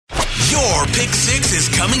Your Pick 6 is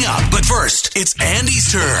coming up. But first, it's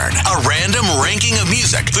Andy's turn. A random ranking of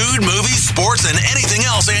music, food, movies, sports, and anything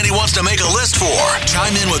else Andy wants to make a list for.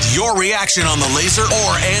 Chime in with your reaction on the Laser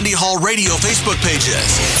or Andy Hall Radio Facebook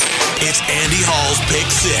pages. It's Andy Hall's Pick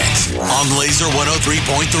 6 on Laser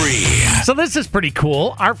 103.3. So this is pretty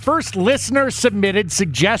cool. Our first listener-submitted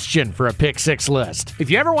suggestion for a Pick 6 list. If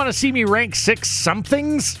you ever want to see me rank 6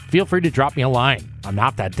 somethings, feel free to drop me a line. I'm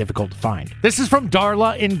not that difficult to find. This is from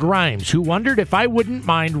Darla in Grimes, who wondered if I wouldn't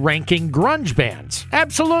mind ranking grunge bands.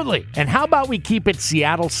 Absolutely. And how about we keep it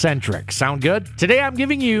Seattle-centric? Sound good? Today I'm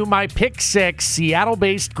giving you my Pick 6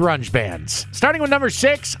 Seattle-based grunge bands. Starting with number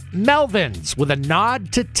 6, Melvins, with a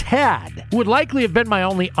nod to Tad, who would likely have been my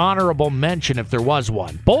only honorable mention if there was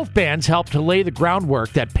one. Both bands helped to lay the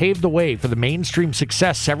groundwork that paved the way for the mainstream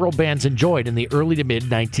success several bands enjoyed in the early to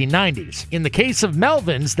mid-1990s. In the case of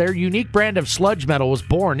Melvins, their unique brand of sludge metal was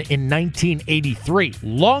born in 1983,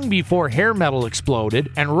 long before hair metal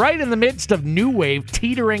exploded, and right in the midst of new wave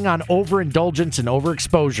teetering on overindulgence and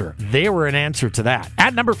overexposure. They were an answer to that.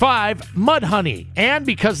 At number 5, Mudhoney. And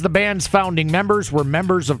because the band's founding members were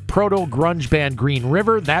members of proto-grunge band Green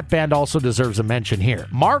River, that band also deserves a mention here.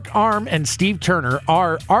 Mark Arm and Steve Turner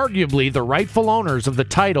are arguably the rightful owners of the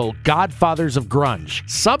title Godfathers of Grunge.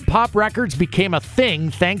 Sub Pop Records became a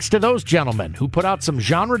thing thanks to those gentlemen, who put out some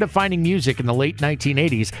genre-defining music in the late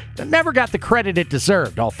 1980s that never got the credit it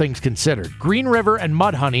deserved, all things considered. Green River and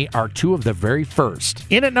Mudhoney are two of the very first.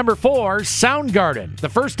 In at number 4, Soundgarden, the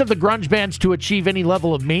first of the grunge bands to achieve any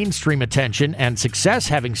level of mainstream attention and success,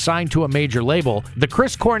 having signed to a major label. The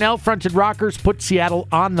Chris Cornell-fronted rockers put Seattle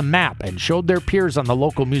on the map and showed their peers on the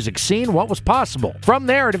local music scene what was possible. From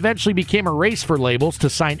there, it eventually became a race for labels to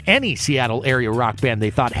sign any Seattle area rock band they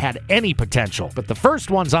thought had any potential. But the first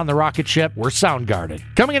ones on the rocket ship were Soundgarden.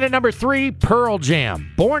 Coming in at number 3, Pearl Jam.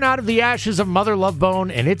 Born out of the ashes of Mother Love Bone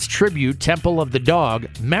and its tribute, Temple of the Dog,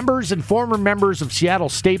 members and former members of Seattle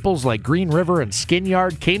staples like Green River and Skin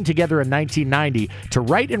Yard came together in 1990 to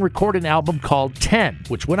write and record an album called 10,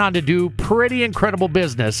 which went on to do pretty incredible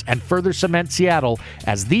business and further cement Seattle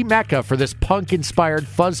as the mecca for this punk-inspired,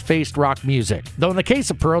 fuzz-faced rock music. Though in the case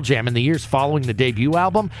of Pearl Jam, in the years following the debut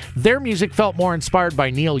album, their music felt more inspired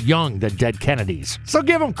by Neil Young than Dead Kennedys. So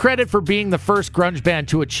give them credit for being the first grunge band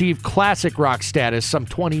to achieve classic rock status some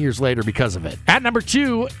 20 years later because of it. At number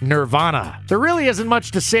 2, Nirvana. There really isn't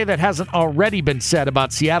much to say that hasn't already been said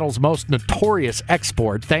about Seattle's most notorious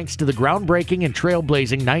export, thanks to the groundbreaking and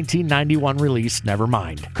trailblazing 1991 release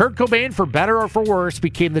Nevermind. Kurt Cobain, for better or for worse,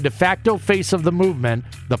 became the de facto face of the movement,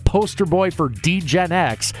 the poster boy for D-Gen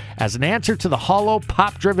X, as an answer to the hollow,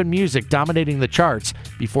 pop-driven music dominating the charts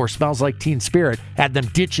before Smells Like Teen Spirit had them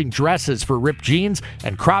ditching dresses for ripped jeans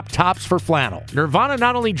and crop tops for flannel. Nirvana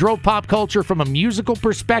not only drove pop culture from a musical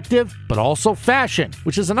perspective, but also fashion,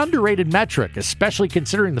 which is an underrated metric, especially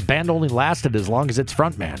considering the band only lasted as long as its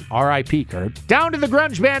frontman. R.I.P. Kurt. Down to the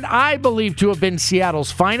grunge band I believe to have been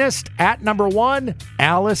Seattle's finest. At number 1,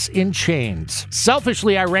 Alice in Chains.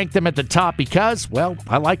 Selfishly, I rank them at the top because, well,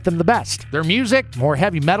 I like them the best. Their music, more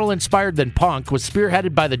heavy metal inspired than punk, was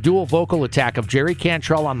spearheaded by the dual vocal attack of Jerry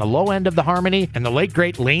Cantrell on the low end of the harmony and the late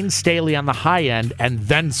great Lane Staley on the high end, and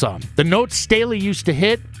then some. The notes Staley used to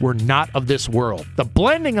hit were not of this world. The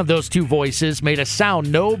blending of those two voices made a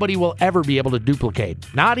sound nobody will ever be able to duplicate,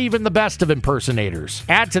 not even the best of impersonators.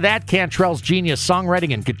 Add to that Cantrell's genius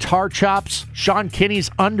songwriting and guitar chops, Sean Kinney's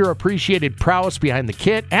underappreciated prowess behind the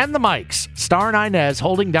kit, and the mics, Starr and Inez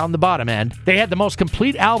holding down the bottom end. They had the most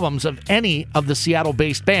complete albums of any of the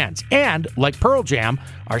Seattle-based bands, and, like Pearl Jam,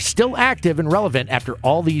 are still active and relevant after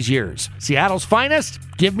all these years. Seattle's finest?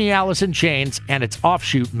 Give me Alice in Chains and its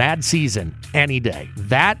offshoot Mad Season any day.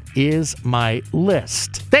 That is my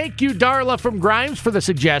list. Thank you, Darla from Grimes, for the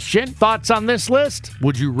suggestion. Thoughts on this list?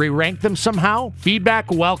 Would you re-rank them somehow?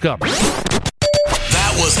 Feedback welcome.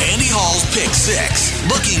 That was Andy Hall's Pick 6.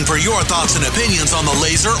 Looking for your thoughts and opinions on the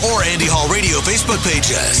Laser or Andy Hall Radio Facebook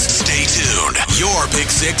pages. Stay tuned. Your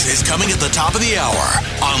Pick 6 is coming at the top of the hour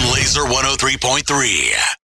on Laser 103.3.